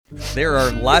There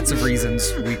are lots of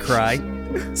reasons we cry.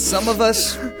 Some of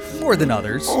us more than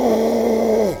others.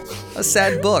 A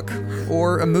sad book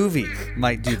or a movie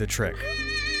might do the trick.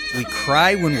 We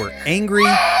cry when we're angry.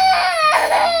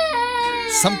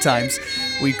 Sometimes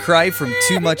we cry from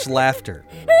too much laughter.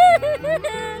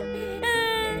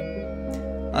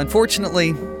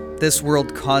 Unfortunately, this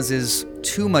world causes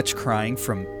too much crying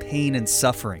from pain and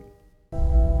suffering.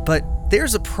 But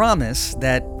there's a promise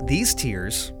that these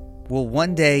tears will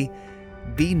one day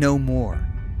be no more.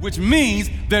 Which means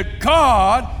that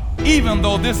God, even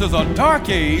though this is a dark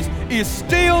age, is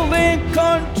still in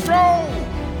control.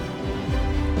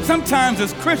 Sometimes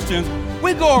as Christians,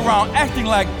 we go around acting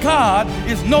like God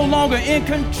is no longer in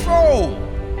control.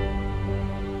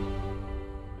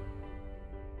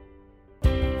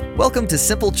 Welcome to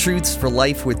Simple Truths for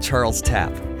Life with Charles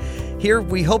Tapp. Here,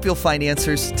 we hope you'll find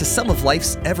answers to some of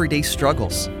life's everyday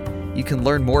struggles. You can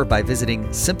learn more by visiting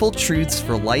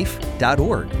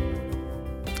simpletruthsforlife.org.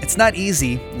 It's not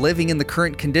easy living in the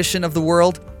current condition of the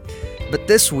world, but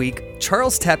this week,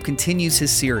 Charles Tapp continues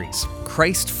his series,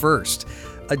 Christ First,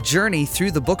 a journey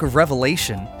through the book of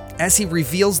Revelation as he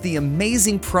reveals the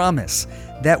amazing promise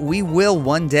that we will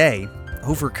one day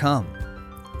overcome.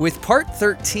 With part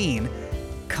 13,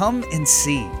 Come and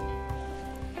See.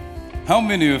 How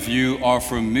many of you are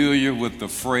familiar with the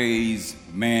phrase,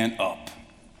 man up?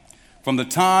 From the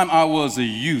time I was a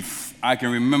youth, I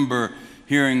can remember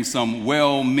hearing some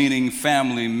well-meaning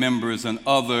family members and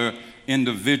other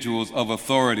individuals of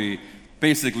authority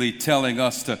basically telling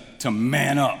us to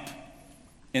man up.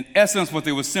 In essence, what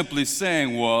they were simply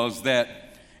saying was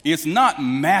that it's not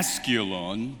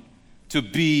masculine to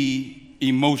be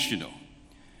emotional.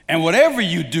 And whatever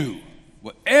you do,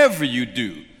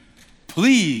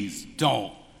 please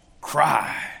don't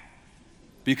cry,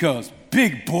 because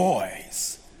big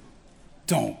boys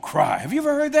don't cry. Have you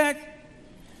ever heard that?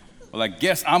 Well, I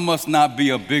guess I must not be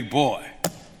a big boy,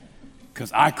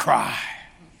 because I cry.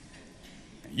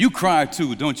 You cry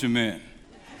too, don't you, men?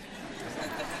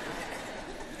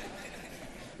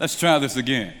 Let's try this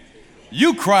again.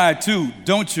 You cry too,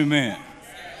 don't you, men?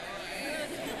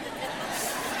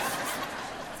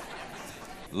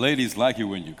 Ladies like it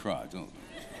when you cry, don't they?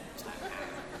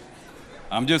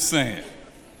 I'm just saying.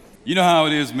 You know how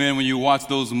it is, man, when you watch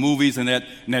those movies and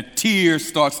that tear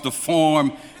starts to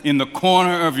form in the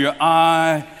corner of your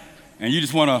eye, and you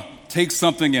just want to take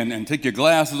something and take your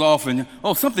glasses off, and,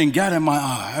 oh, something got in my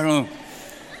eye. I don't know.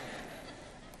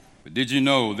 But did you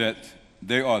know that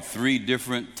there are 3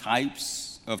 different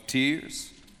types of tears,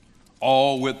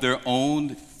 all with their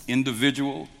own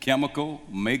individual chemical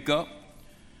makeup?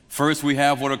 First, we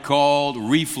have what are called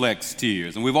reflex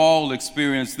tears, and we've all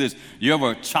experienced this. You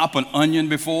ever chop an onion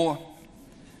before?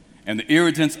 And the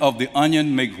irritants of the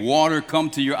onion make water come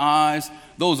to your eyes?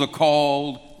 Those are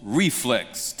called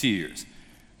reflex tears.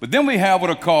 But then we have what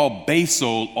are called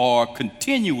basal or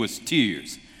continuous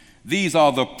tears. These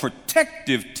are the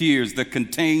protective tears that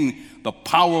contain the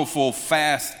powerful,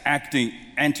 fast-acting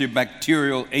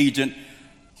antibacterial agent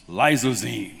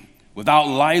lysosine. Without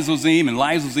lysosine, and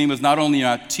lysosine is not only in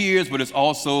our tears, but it's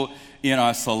also in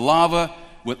our saliva.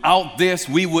 Without this,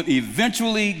 we would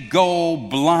eventually go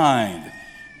blind.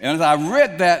 And as I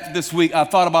read that this week, I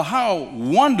thought about how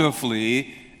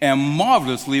wonderfully and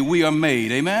marvelously we are made,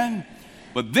 amen?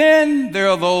 But then there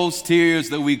are those tears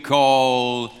that we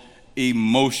call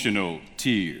emotional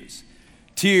tears.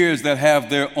 Tears that have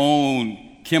their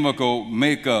own chemical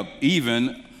makeup,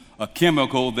 even a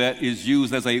chemical that is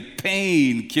used as a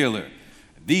painkiller.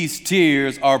 These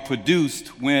tears are produced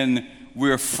when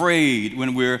we're afraid,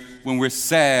 when we're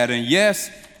sad. And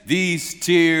yes, these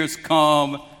tears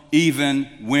come even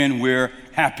when we're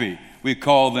happy. We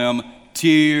call them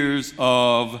tears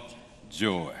of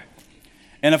joy.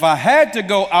 And if I had to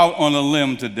go out on a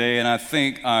limb today, and I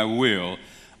think I will,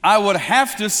 I would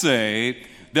have to say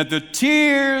that the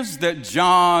tears that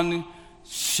John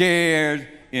shared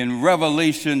in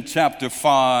Revelation chapter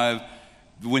 5,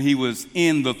 when he was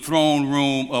in the throne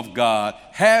room of God,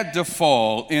 had to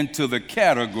fall into the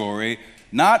category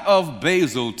not of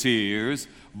basal tears,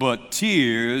 but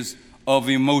tears of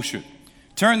emotion.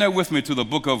 Turn there with me to the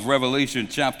book of Revelation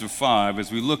chapter 5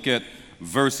 as we look at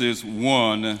verses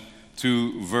 1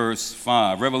 to verse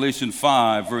 5. Revelation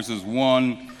 5, verses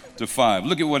 1 to 5.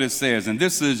 Look at what it says, and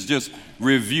this is just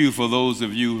review for those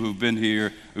of you who've been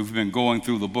here, who've been going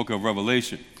through the book of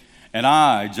Revelation. And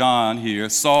I, John here,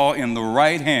 saw in the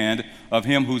right hand of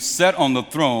him who sat on the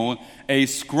throne a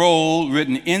scroll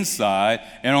written inside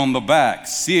and on the back,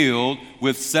 sealed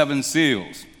with 7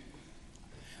 seals.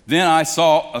 Then I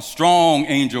saw a strong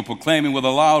angel proclaiming with a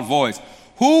loud voice,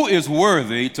 "Who is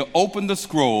worthy to open the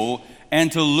scroll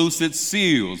and to loose its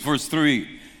seals. Verse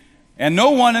 3. And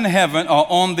no one in heaven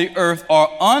or on the earth or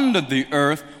under the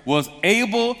earth was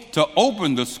able to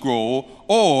open the scroll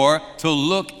or to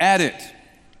look at it.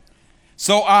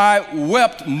 So I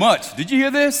wept much. Did you hear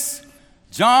this?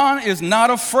 John is not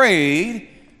afraid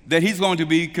that he's going to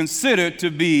be considered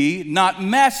to be not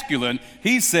masculine.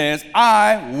 He says,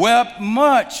 I wept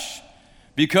much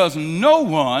because no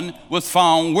one was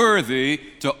found worthy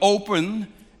to open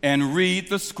and read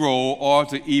the scroll or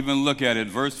to even look at it.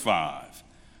 Verse 5.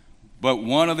 But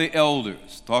one of the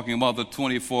elders, talking about the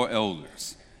 24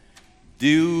 elders,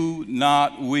 do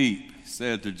not weep,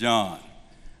 said to John.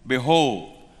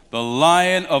 Behold, the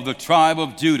Lion of the tribe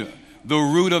of Judah, the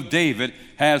Root of David,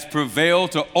 has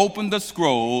prevailed to open the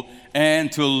scroll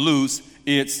and to loose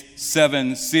its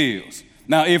 7 seals.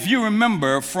 Now, if you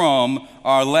remember from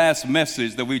our last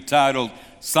message that we titled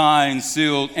Signed,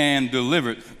 Sealed, and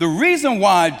Delivered, the reason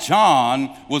why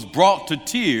John was brought to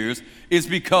tears is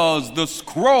because the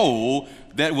scroll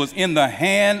that was in the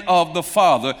hand of the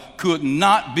Father could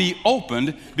not be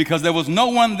opened because there was no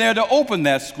one there to open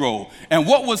that scroll. And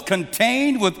what was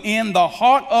contained within the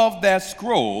heart of that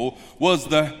scroll was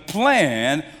the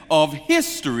plan of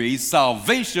history's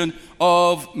salvation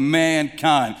of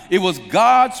mankind. It was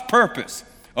God's purpose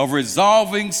of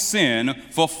resolving sin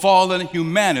for fallen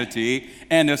humanity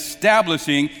and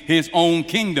establishing his own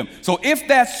kingdom. So if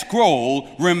that scroll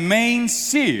remained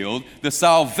sealed, the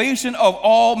salvation of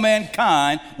all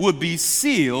mankind would be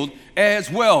sealed as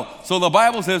well. So the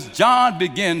Bible says John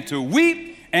began to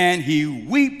weep, and he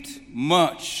wept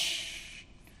much.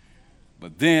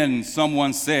 But then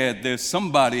someone said, there's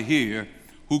somebody here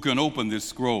who can open this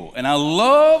scroll. And I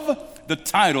love the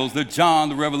titles that John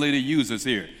the Revelator uses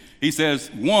here. He says,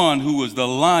 one who was the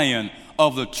Lion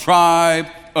of the tribe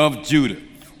of Judah,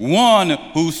 one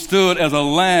who stood as a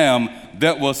lamb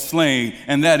that was slain,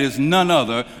 and that is none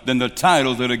other than the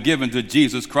titles that are given to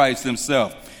Jesus Christ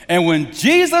himself. And when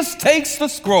Jesus takes the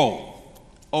scroll,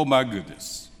 oh my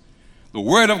goodness, the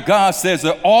word of God says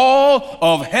that all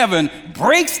of heaven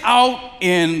breaks out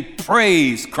in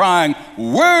praise, crying,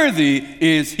 worthy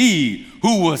is he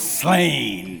who was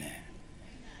slain.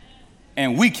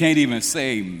 And we can't even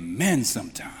say amen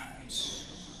sometimes.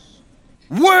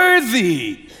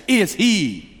 Worthy is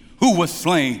he who was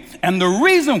slain. And the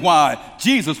reason why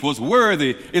Jesus was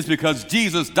worthy is because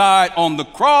Jesus died on the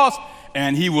cross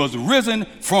and he was risen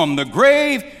from the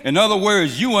grave. In other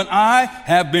words, you and I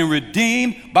have been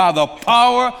redeemed by the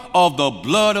power of the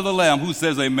blood of the Lamb. Who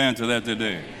says amen to that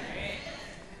today?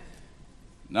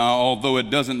 Now, although it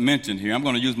doesn't mention here, I'm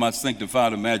going to use my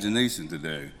sanctified imagination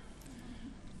today.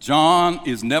 John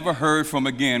is never heard from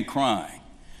again crying.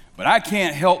 But I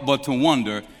can't help but to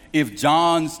wonder if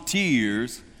John's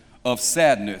tears of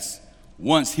sadness,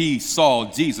 once he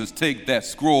saw Jesus take that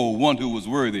scroll, one who was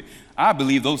worthy, I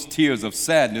believe those tears of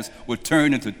sadness would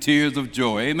turn into tears of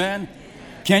joy. Amen?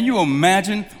 Can you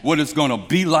imagine what it's going to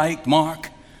be like, Mark,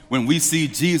 when we see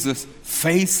Jesus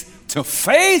face to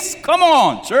face? Come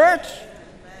on, church.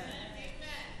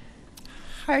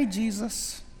 Hi,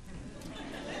 Jesus.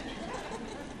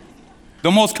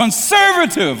 The most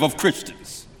conservative of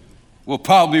Christians will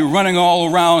probably be running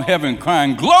all around heaven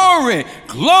crying, glory,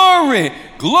 glory,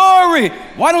 glory.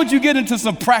 Why don't you get into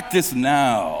some practice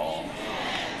now?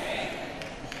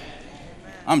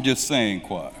 I'm just saying,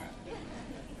 choir.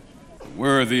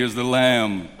 Worthy is the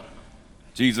Lamb.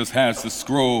 Jesus has the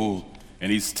scroll,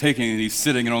 and he's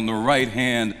sitting on the right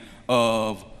hand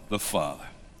of the Father.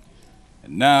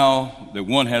 And now that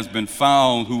one has been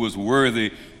found who was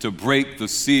worthy to break the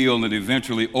seal and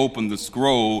eventually open the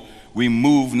scroll, we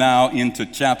move now into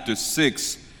chapter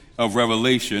 6 of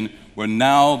Revelation, where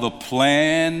now the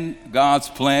plan, God's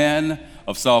plan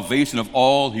of salvation of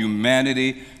all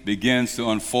humanity begins to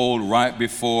unfold right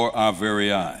before our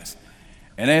very eyes.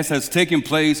 And as has taken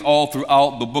place all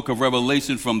throughout the book of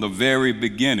Revelation from the very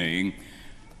beginning,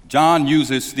 John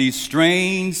uses these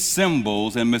strange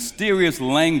symbols and mysterious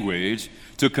language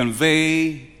to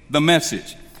convey the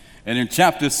message. And in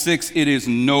chapter 6, it is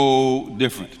no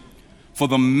different. For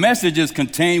the messages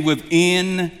contained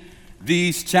within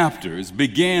these chapters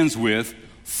begins with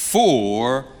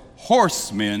 4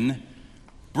 horsemen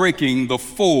breaking the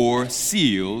 4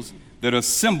 seals that are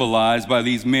symbolized by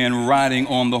these men riding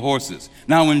on the horses.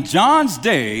 Now, in John's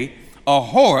day, a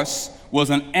horse was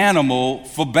an animal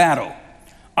for battle.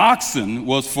 Oxen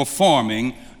was for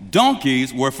farming,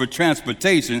 donkeys were for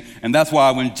transportation, and that's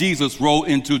why when Jesus rode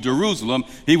into Jerusalem,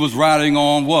 he was riding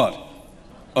on what?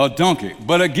 A donkey.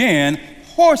 But again,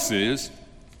 horses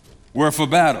were for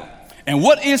battle. And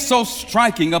what is so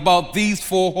striking about these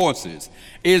 4 horses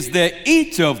is that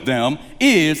each of them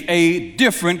is a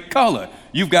different color.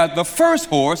 You've got the first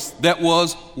horse that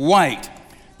was white.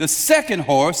 The second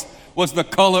horse was the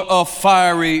color of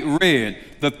fiery red.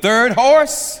 The third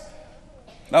horse,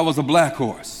 that was a black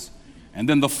horse. And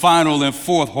then the final and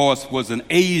fourth horse was an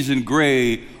Asian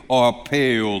gray or a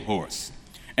pale horse.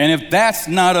 And if that's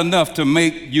not enough to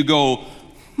make you go,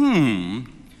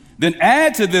 then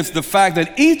add to this the fact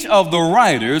that each of the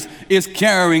riders is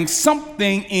carrying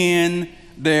something in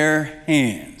their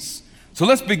hands. So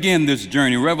let's begin this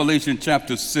journey. Revelation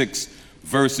chapter 6,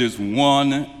 verses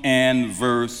 1 and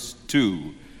verse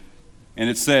 2. And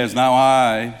it says, Now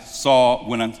I saw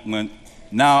when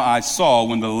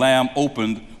the Lamb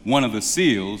opened one of the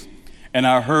seals, and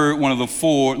I heard one of the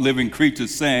four living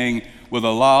creatures saying with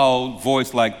a loud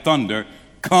voice like thunder,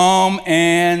 Come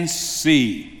and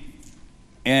see.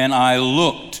 And I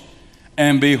looked,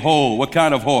 and behold, what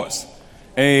kind of horse?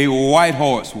 A white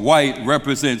horse. White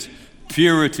represents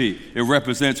purity. It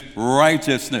represents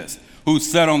righteousness. Who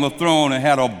sat on the throne and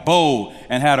had a bow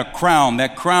and had a crown.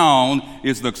 That crown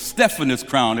is the Stephanus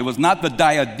crown. It was not the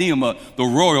diadema, the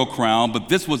royal crown, but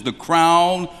this was the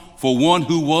crown for one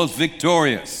who was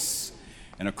victorious.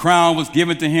 And a crown was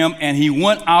given to him, and he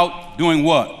went out doing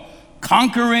what?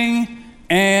 Conquering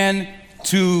and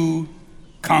to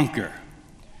conquer.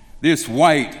 This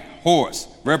white horse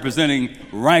representing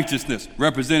righteousness,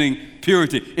 representing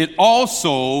purity. It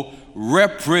also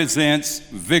represents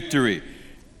victory.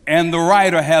 And the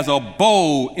rider has a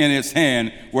bow in his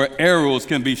hand where arrows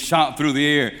can be shot through the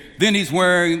air. Then he's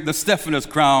wearing the Stephanus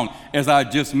crown, as I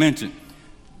just mentioned.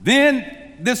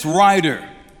 Then this rider,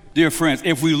 dear friends,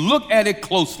 if we look at it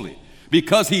closely,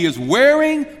 because he is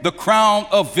wearing the crown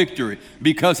of victory,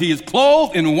 because he is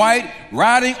clothed in white,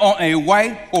 riding on a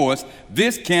white horse,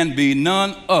 this can be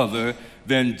none other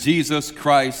than Jesus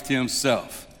Christ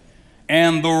himself.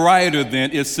 And the rider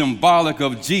then is symbolic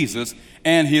of Jesus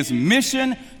and his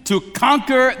mission to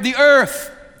conquer the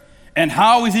earth. And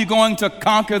how is he going to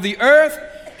conquer the earth?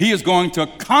 He is going to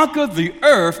conquer the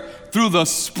earth through the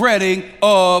spreading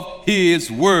of his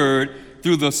word,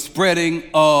 through the spreading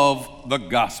of the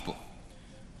gospel.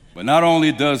 But not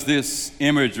only does this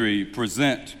imagery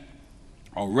present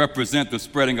or represent the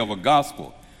spreading of a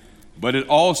gospel, but it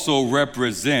also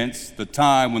represents the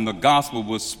time when the gospel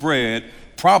was spread,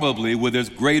 probably with its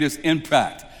greatest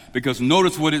impact. Because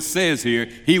notice what it says here,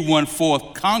 he went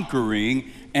forth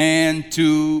conquering and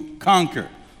to conquer.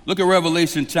 Look at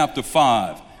Revelation chapter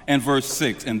 5 and verse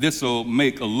 6, and this will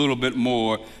make a little bit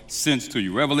more sense to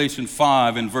you. Revelation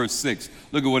 5 and verse 6,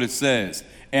 look at what it says.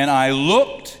 And I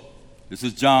looked, this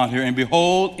is John here, and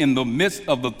behold, in the midst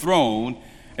of the throne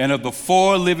and of the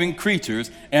four living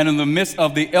creatures, and in the midst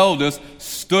of the elders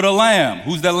stood a lamb.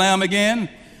 Who's that lamb again?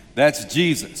 That's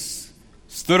Jesus.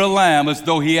 Stood a lamb as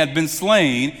though he had been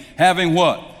slain, having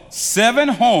what? 7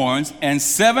 horns and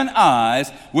 7 eyes,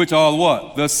 which are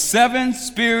what? The 7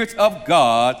 spirits of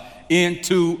God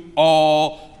into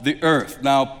all the earth.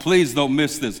 Now, please don't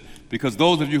miss this, because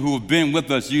those of you who have been with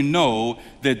us, you know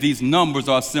that these numbers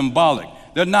are symbolic.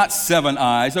 They're not 7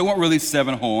 eyes. They weren't really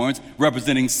 7 horns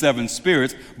representing 7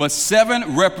 spirits, but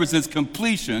 7 represents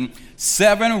completion.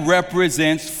 7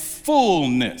 represents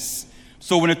fullness.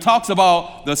 So when it talks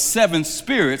about the 7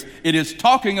 spirits, it is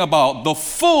talking about the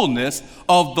fullness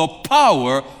of the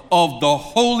power of the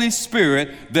Holy Spirit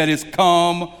that has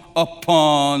come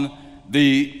upon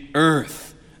the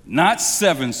earth. Not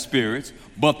 7 spirits,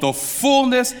 but the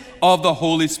fullness of the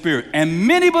Holy Spirit. And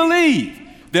many believe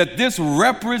that this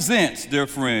represents, dear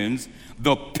friends,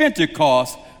 the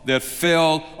Pentecost that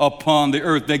fell upon the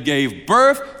earth, that gave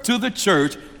birth to the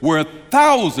church, where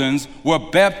thousands were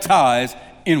baptized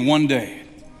in one day.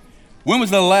 When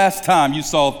was the last time you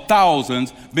saw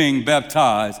thousands being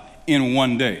baptized in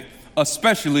one day?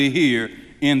 Especially here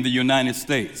in the United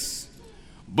States.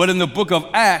 But in the book of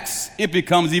Acts, it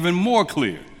becomes even more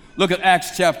clear. Look at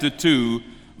Acts chapter 2,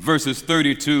 verses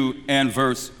 32 and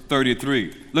verse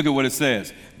 33. Look at what it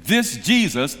says. This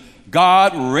Jesus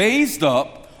God raised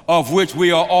up, of which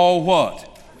we are all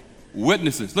what?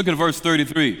 Witnesses. Look at verse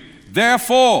 33.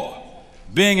 Therefore,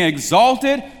 being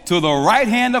exalted to the right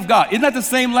hand of God. Isn't that the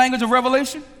same language of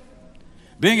Revelation?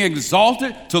 Being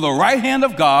exalted to the right hand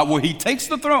of God, where he takes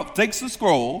the throne, takes the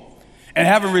scroll, and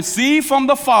having received from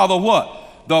the Father what?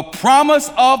 The promise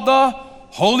of the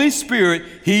Holy Spirit,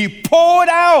 he poured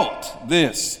out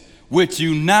this, which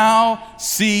you now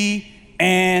see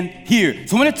and hear.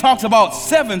 So when it talks about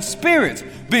 7 spirits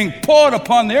being poured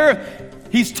upon the earth,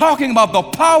 he's talking about the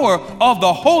power of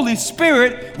the Holy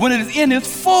Spirit when it is in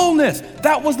its fullness.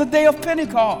 That was the day of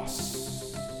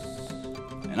Pentecost.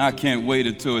 And I can't wait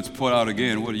until it's poured out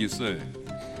again. What do you say?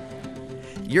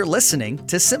 You're listening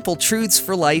to Simple Truths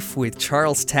for Life with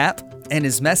Charles Tapp and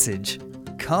his message,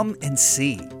 Come and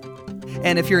See.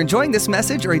 And if you're enjoying this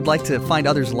message or you'd like to find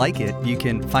others like it, you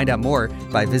can find out more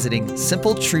by visiting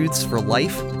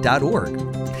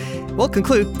simpletruthsforlife.org. We'll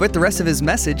conclude with the rest of his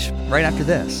message right after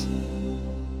this.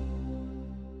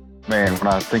 Man, when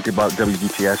I think about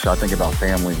WGTS, I think about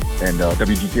family, and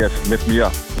WGTS lifts me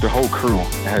up. The whole crew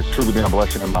has truly been a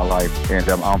blessing in my life, and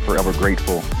I'm forever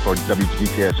grateful for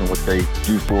WGTS and what they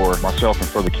do for myself and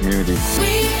for the community.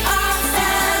 We are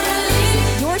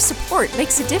family. Your support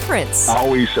makes a difference. I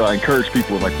always encourage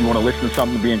people, like, you want to listen to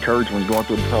something to be encouraged when you're going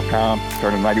through a tough time,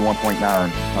 turn to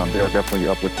 91.9. They'll definitely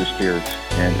uplift your spirits.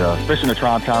 And especially in the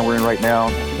trying time we're in right now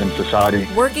in society.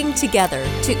 Working together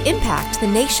to impact the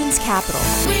nation's capital.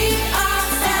 We are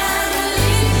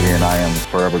family. And I am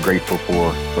forever grateful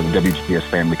for the WGTS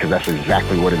family, because that's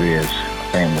exactly what it is,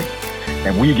 family.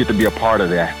 And we get to be a part of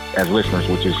that as listeners,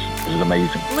 which is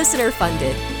amazing. Listener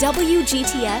funded.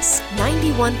 WGTS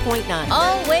 91.9.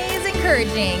 Always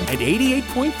encouraging. At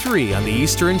 88.3 on the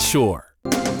Eastern Shore.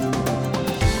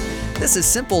 This is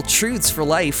Simple Truths for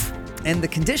Life, and the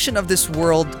condition of this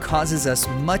world causes us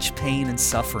much pain and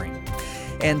suffering.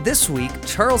 And this week,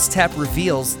 Charles Tapp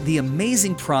reveals the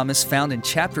amazing promise found in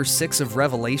chapter 6 of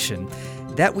Revelation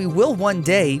that we will one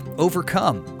day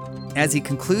overcome. As he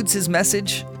concludes his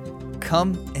message,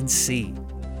 Come and See.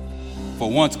 For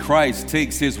once Christ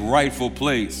takes his rightful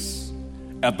place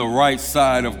at the right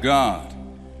side of God,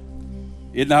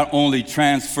 it not only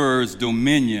transfers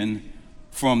dominion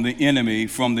from the enemy,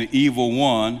 from the evil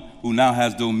one who now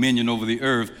has dominion over the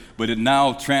earth, but it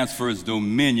now transfers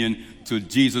dominion to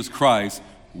Jesus Christ.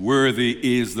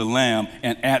 Worthy is the Lamb.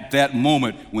 And at that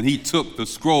moment, when he took the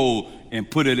scroll and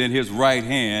put it in his right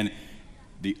hand,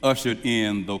 he ushered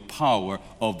in the power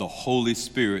of the Holy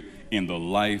Spirit in the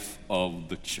life of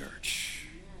the church.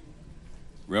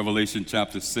 Revelation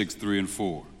chapter 6, 3 and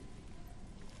 4.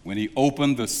 When he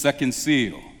opened the second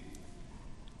seal,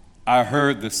 I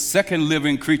heard the second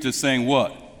living creature saying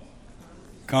what?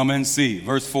 Come and see.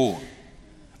 Verse 4.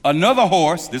 Another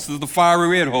horse, this is the fiery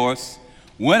red horse,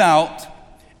 went out,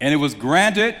 and it was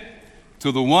granted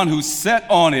to the one who sat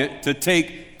on it to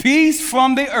take peace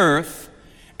from the earth,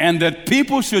 and that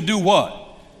people should do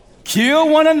what? Kill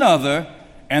one another,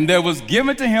 and there was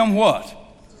given to him what?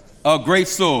 A great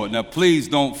sword. Now please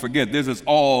don't forget, this is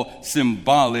all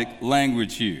symbolic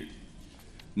language here.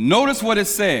 Notice what it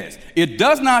says. It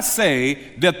does not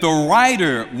say that the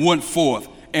rider went forth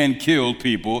and killed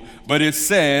people, but it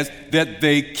says that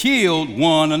they killed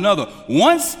one another.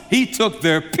 Once he took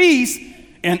their peace,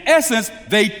 in essence,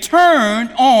 they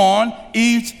turned on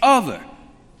each other.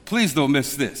 Please don't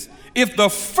miss this. If the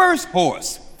first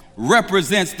horse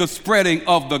represents the spreading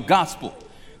of the gospel,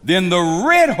 then the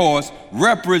red horse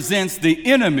represents the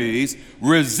enemy's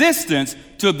resistance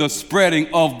to the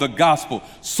spreading of the gospel.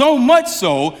 So much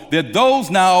so that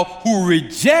those now who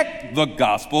reject the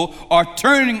gospel are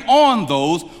turning on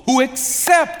those who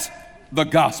accept the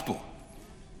gospel.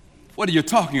 What are you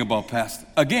talking about, Pastor?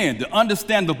 Again, to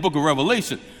understand the book of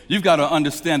Revelation, you've got to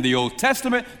understand the Old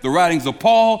Testament, the writings of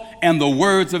Paul, and the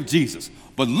words of Jesus.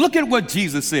 But look at what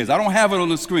Jesus says. I don't have it on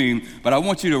the screen, but I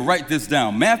want you to write this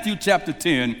down. Matthew chapter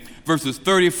 10, verses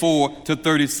 34 to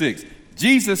 36.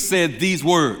 Jesus said these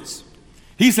words.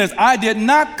 He says, I did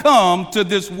not come to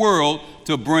this world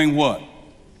to bring what?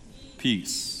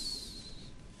 Peace.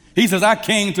 He says, I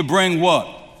came to bring what?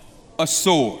 A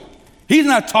sword. He's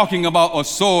not talking about a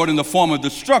sword in the form of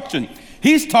destruction.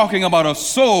 He's talking about a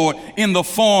sword in the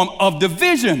form of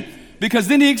division. Because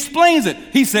then he explains it.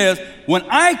 He says, when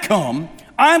I come,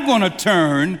 I'm going to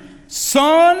turn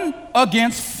son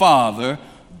against father,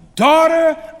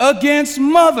 daughter against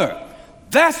mother.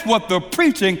 That's what the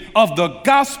preaching of the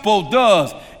gospel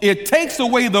does. It takes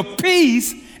away the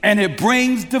peace and it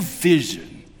brings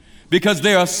division. Because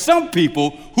there are some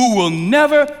people who will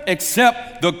never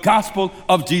accept the gospel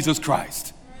of Jesus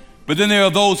Christ. But then there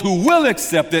are those who will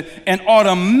accept it, and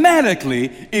automatically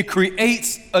it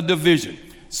creates a division.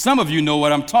 Some of you know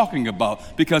what I'm talking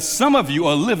about because some of you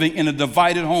are living in a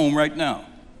divided home right now.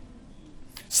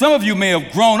 Some of you may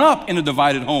have grown up in a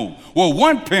divided home where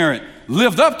one parent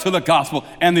lived up to the gospel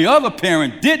and the other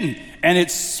parent didn't, and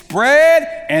it spread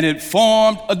and it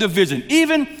formed a division.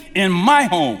 Even in my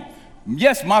home,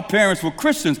 yes, my parents were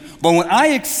Christians, but when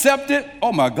I accepted,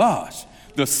 oh my gosh,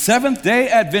 the Seventh-day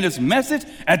Adventist message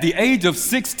at the age of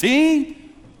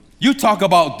 16, you talk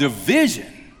about division.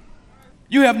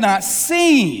 You have not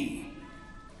seen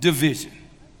division.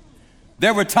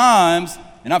 There were times,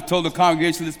 and I've told the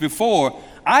congregation this before,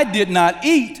 I did not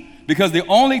eat because the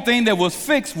only thing that was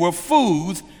fixed were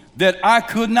foods that I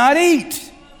could not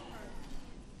eat.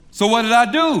 So what did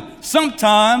I do?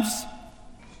 Sometimes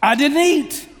I didn't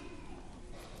eat.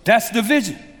 That's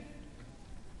division.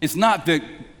 It's not that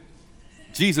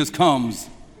Jesus comes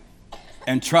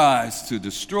and tries to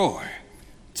destroy.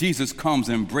 Jesus comes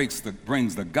and brings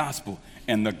the gospel,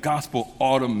 and the gospel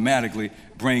automatically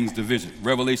brings division.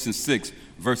 Revelation 6,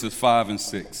 verses 5 and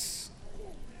 6.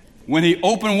 When he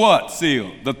opened what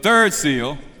seal? The third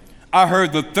seal. I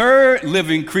heard the third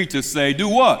living creature say, do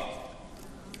what?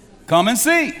 Come and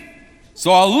see.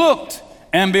 So I looked,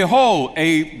 and behold,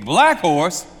 a black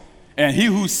horse, and he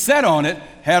who sat on it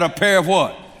had a pair of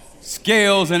what?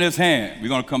 Scales in his hand. We're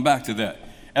going to come back to that.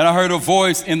 And I heard a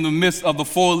voice in the midst of the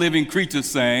four living creatures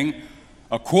saying,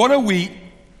 a quart of wheat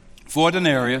for a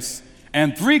denarius,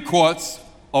 and 3 quarts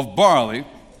of barley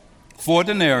for a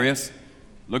denarius.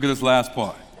 Look at this last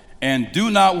part. And do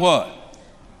not what?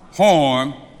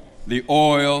 Harm the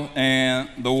oil and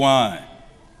the wine.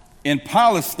 In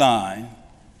Palestine,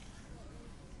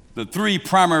 the 3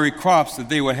 primary crops that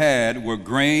they had were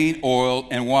grain, oil,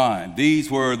 and wine. These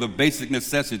were the basic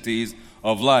necessities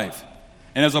of life.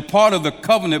 And as a part of the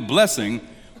covenant blessing,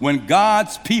 when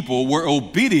God's people were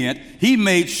obedient, he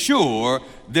made sure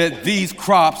that these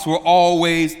crops were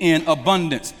always in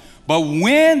abundance. But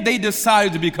when they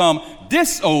decided to become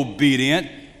disobedient,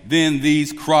 then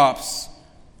these crops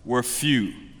were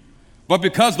few. But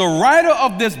because the rider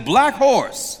of this black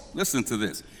horse, listen to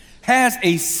this, has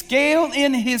a scale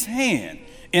in his hand,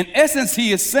 in essence,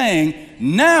 he is saying,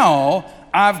 now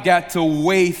I've got to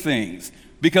weigh things.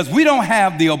 Because we don't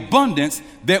have the abundance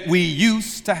that we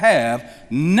used to have.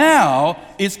 Now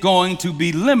it's going to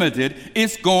be limited.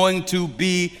 It's going to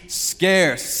be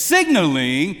scarce,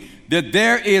 signaling that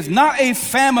there is not a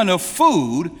famine of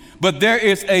food, but there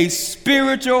is a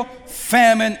spiritual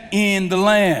famine in the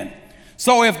land.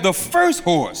 So if the first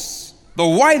horse, the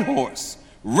white horse,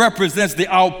 represents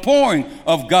the outpouring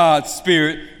of God's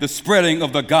Spirit, the spreading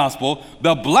of the gospel,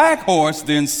 the black horse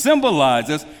then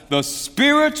symbolizes the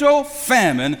spiritual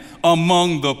famine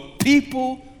among the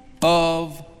people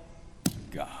of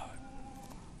God,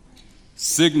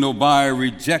 signaled by a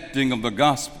rejecting of the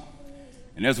gospel.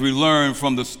 And as we learn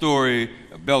from the story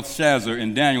of Belshazzar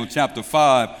in Daniel chapter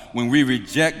 5, when we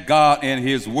reject God and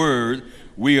his word,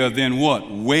 we are then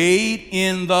what? Weighed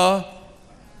in the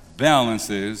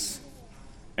balances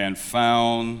and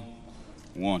found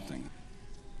wanting.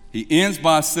 He ends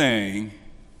by saying,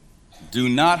 do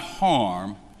not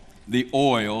harm the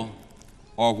oil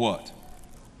or what?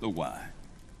 The wine.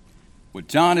 What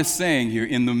John is saying here,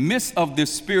 in the midst of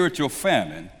this spiritual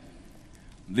famine,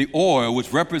 the oil,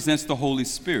 which represents the Holy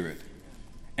Spirit,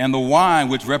 and the wine,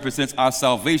 which represents our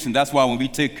salvation. That's why when we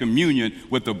take communion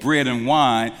with the bread and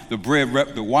wine,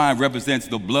 the wine represents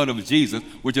the blood of Jesus,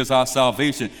 which is our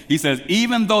salvation. He says,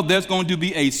 even though there's going to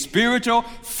be a spiritual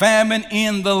famine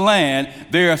in the land,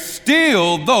 there are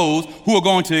still those who are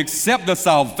going to accept the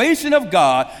salvation of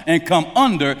God and come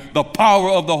under the power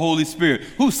of the Holy Spirit.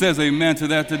 Who says amen to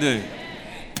that today?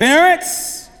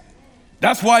 Parents,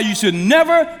 that's why you should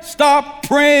never stop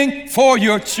praying for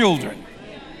your children.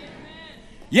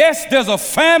 Yes, there's a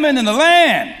famine in the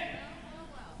land,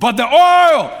 but the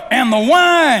oil and the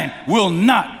wine will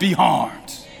not be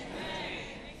harmed.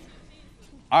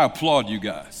 I applaud you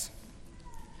guys.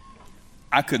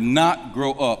 I could not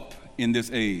grow up in this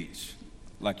age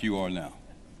like you are now.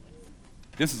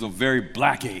 This is a very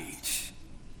black age.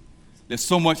 There's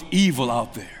so much evil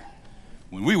out there.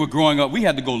 When we were growing up, we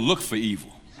had to go look for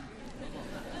evil.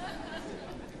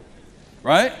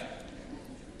 Right?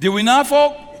 Did we not,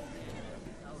 folk?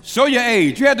 Show your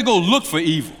age. You had to go look for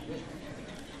evil.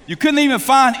 You couldn't even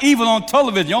find evil on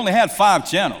television. You only had 5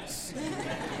 channels.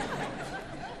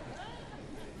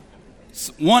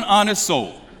 One honest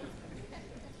soul.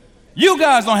 You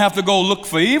guys don't have to go look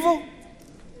for evil.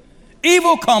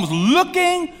 Evil comes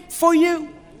looking for you.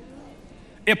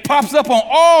 It pops up on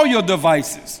all your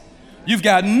devices. You've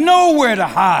got nowhere to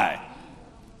hide.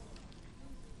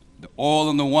 The oil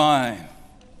and the wine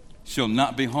shall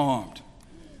not be harmed.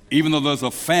 Even though there's a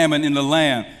famine in the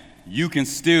land, you can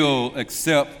still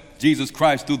accept Jesus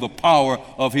Christ through the power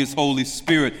of his Holy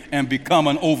Spirit and become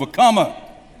an overcomer.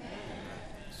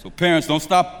 So parents, don't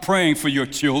stop praying for your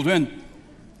children.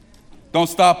 Don't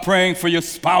stop praying for your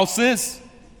spouses.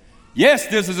 Yes,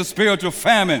 this is a spiritual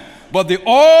famine, but the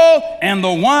oil and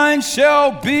the wine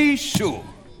shall be sure.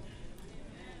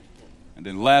 And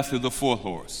then lastly, the 4th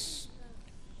horse.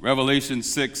 Revelation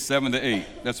 6, 7 to 8.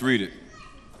 Let's read it.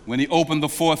 When he opened the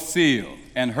 4th seal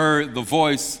and heard the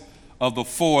voice of the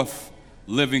 4th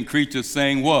living creature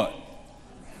saying what?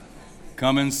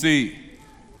 Come and see.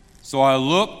 So I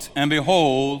looked, and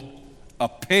behold, a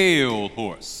pale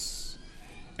horse.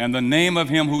 And the name of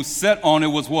him who sat on it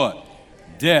was what?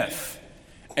 Death.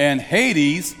 And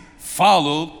Hades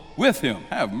followed with him.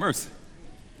 Have mercy.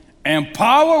 And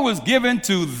power was given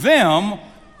to them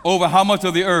over how much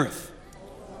of the earth?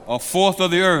 A fourth of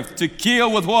the earth. To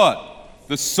kill with what?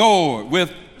 The sword.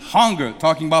 With hunger,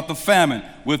 talking about the famine.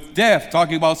 With death,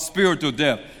 talking about spiritual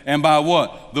death. And by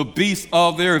what? The beasts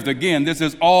of the earth. Again, this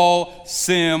is all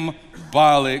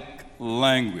symbolic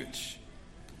language.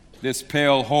 This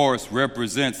pale horse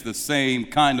represents the same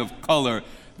kind of color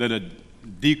that a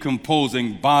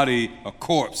decomposing body, a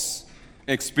corpse,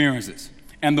 experiences.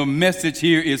 And the message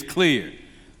here is clear,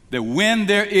 that when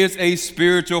there is a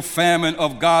spiritual famine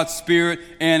of God's Spirit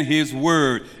and His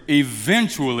Word,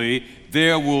 eventually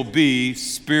there will be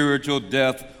spiritual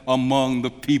death among the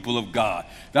people of God.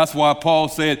 That's why Paul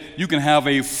said you can have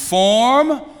a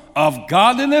form of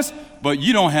godliness, but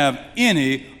you don't have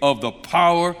any of the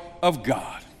power of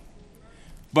God.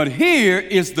 But here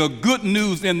is the good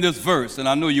news in this verse. And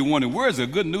I know you're wondering, where is the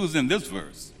good news in this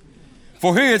verse?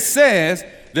 For here it says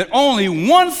that only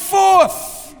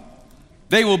 1/4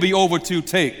 they will be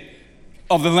overtake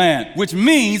of the land, which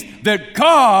means that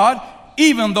God,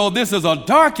 even though this is a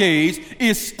dark age,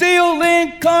 is still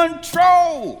in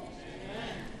control.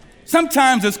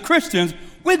 Sometimes as Christians,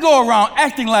 we go around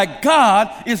acting like God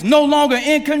is no longer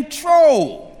in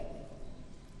control.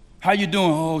 How you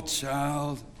doing? Oh,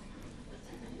 child,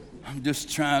 I'm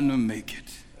just trying to make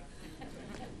it.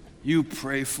 You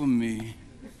pray for me.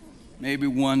 Maybe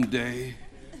one day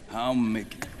I'll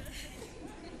make it.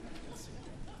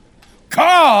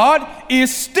 God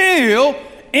is still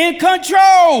in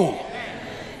control.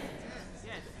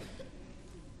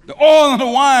 The oil and the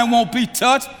wine won't be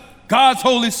touched. God's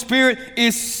Holy Spirit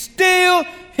is still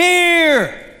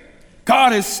here.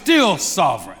 God is still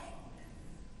sovereign.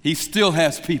 He still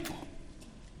has people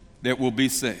that will be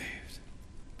saved.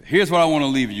 But here's what I want to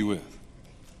leave you with.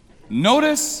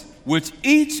 Notice which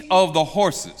each of the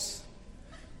horses,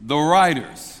 the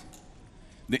riders,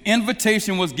 the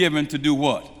invitation was given to do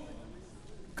what?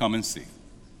 Come and see.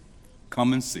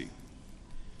 Come and see.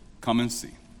 Come and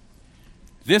see.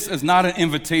 This is not an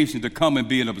invitation to come and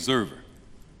be an observer.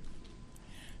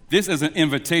 This is an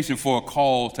invitation for a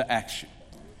call to action.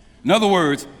 In other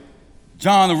words,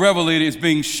 John the Revelator is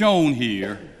being shown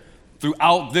here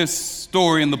throughout this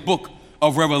story in the book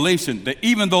of Revelation that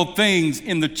even though things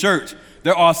in the church,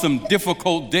 there are some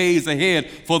difficult days ahead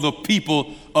for the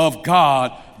people of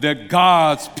God, that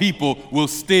God's people will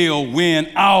still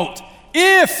win out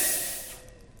if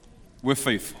we're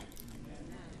faithful.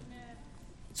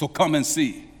 So come and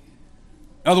see.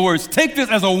 In other words, take this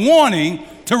as a warning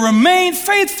to remain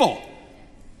faithful.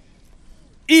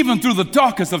 Even through the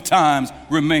darkest of times,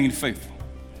 remain faithful.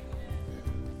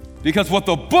 Because what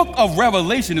the book of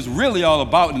Revelation is really all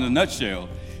about in a nutshell,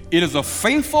 it is a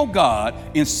faithful God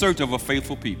in search of a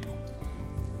faithful people.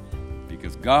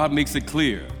 Because God makes it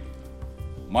clear,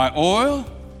 my oil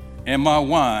and my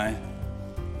wine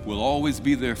will always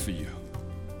be there for you.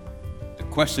 The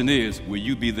question is, will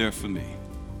you be there for me?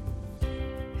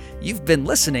 You've been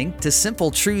listening to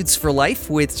Simple Truths for Life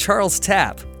with Charles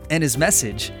Tapp and his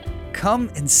message,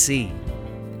 Come and See.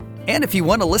 And if you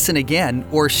want to listen again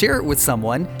or share it with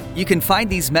someone, you can find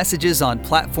these messages on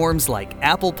platforms like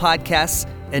Apple Podcasts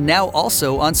and now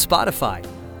also on Spotify.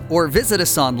 Or visit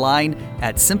us online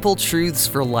at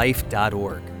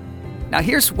simpletruthsforlife.org. Now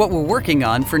here's what we're working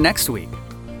on for next week.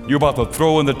 You're about to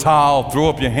throw in the towel, throw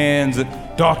up your hands.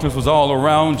 Darkness was all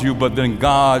around you, but then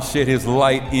God shed His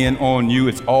light in on you.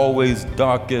 It's always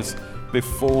darkest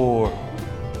before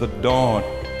the dawn.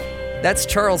 That's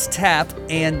Charles Tapp,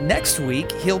 and next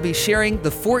week he'll be sharing the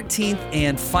 14th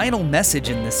and final message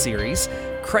in this series,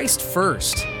 Christ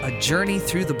First, a journey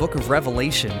through the book of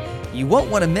Revelation you won't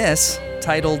want to miss,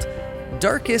 titled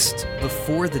Darkest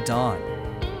Before the Dawn.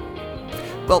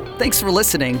 Well, thanks for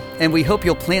listening, and we hope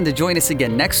you'll plan to join us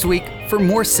again next week for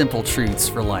more Simple Truths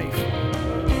for Life.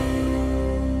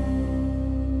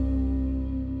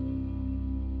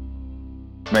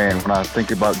 Man, when I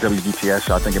think about WGTS,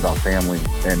 I think about family,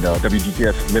 and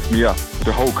WGTS lifts me up.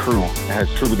 The whole crew has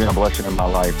truly been a blessing in my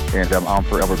life, and I'm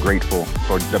forever grateful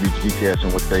for WGTS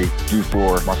and what they do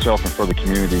for myself and for the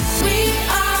community.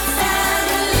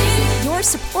 Your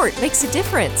support makes a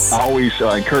difference. I always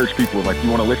encourage people, like, you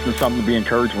want to listen to something to be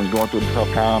encouraged when you're going through a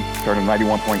tough time, turn to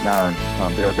 91.9.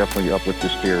 They'll definitely uplift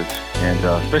your spirits. And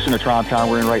especially in the trying time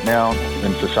we're in right now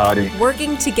in society.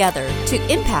 Working together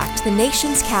to impact the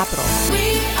nation's capital.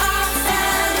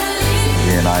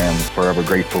 And I am forever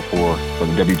grateful for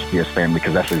the WGTS family,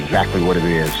 because that's exactly what it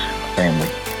is, family.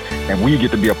 And we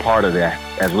get to be a part of that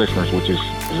as listeners, which is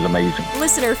which is amazing.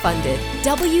 Listener funded.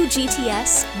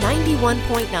 WGTS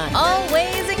 91.9.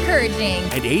 Always encouraging.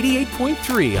 And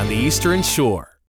 88.3 on the Eastern Shore.